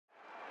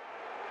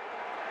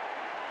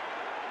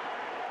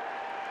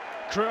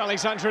Crewe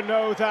Alexandra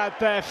know that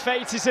their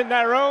fate is in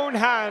their own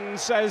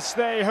hands as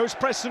they host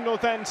Preston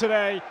North End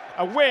today.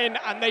 A win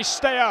and they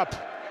stay up.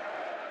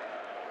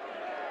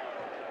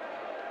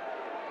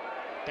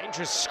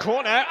 Dangerous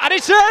corner and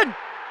it's in!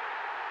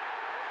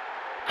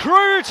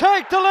 Crewe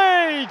take the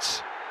lead!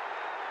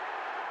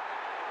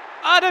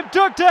 Adam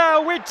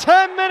Dugdale with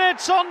 10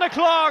 minutes on the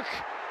clock.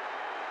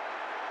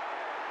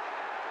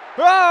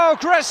 Oh,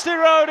 Cresty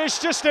Road is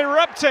just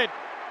erupted.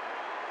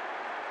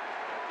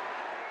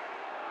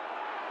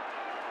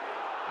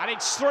 And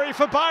it's 3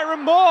 for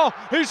Byron Moore,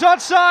 who's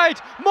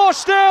onside. Moore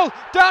still,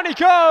 down he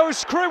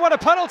goes. Crewe want a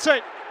penalty.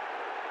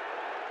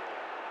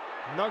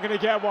 Not going to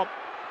get one.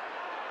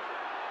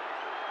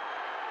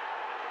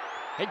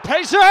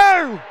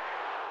 Igpezu!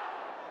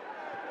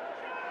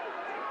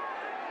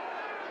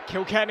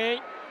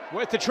 Kilkenny,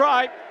 worth the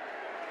try.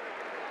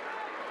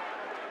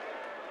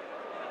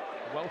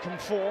 Welcome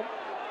form.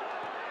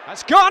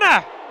 That's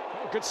Garner!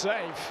 Oh, good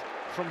save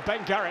from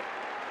Ben Garrett.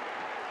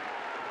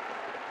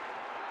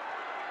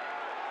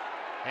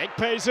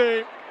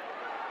 Igpezu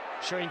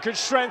showing good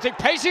strength.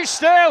 Igpezu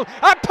still,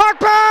 and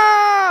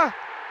Pogba!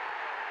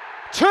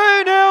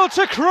 2-0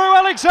 to Crewe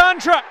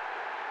Alexandra.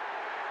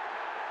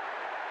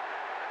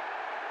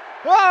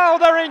 Oh,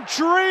 they're in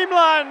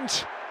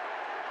dreamland.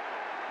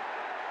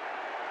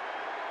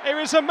 It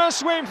was a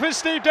must-win for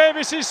Steve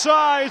Davis's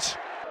side.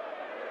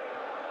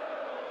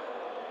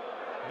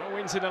 No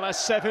wins in the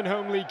last 7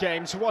 home league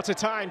games. What a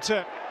time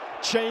to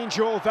change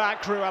all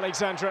that, Crewe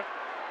Alexandra.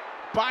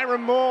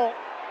 Byron Moore.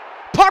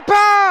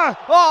 Pogba!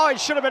 Oh, it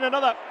should have been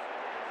another.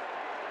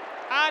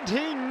 And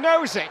he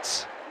knows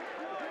it.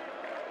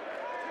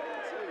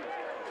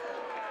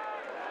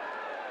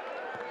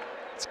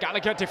 It's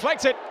Gallagher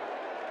deflected.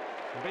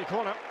 Big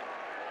corner.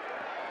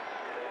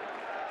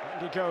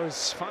 And he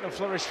goes. Final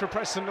flourish for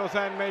Preston North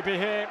End maybe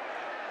here.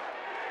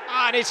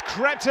 And it's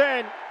crept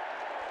in.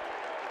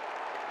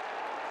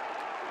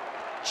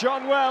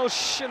 John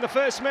Welsh in the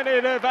first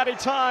minute of added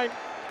time.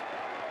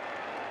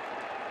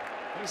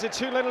 Is it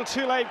too little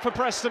too late for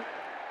Preston?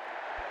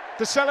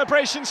 The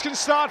celebrations can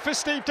start for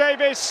Steve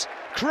Davis.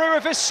 Crewe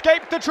have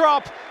escaped the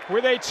drop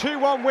with a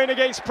 2-1 win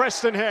against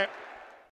Preston here.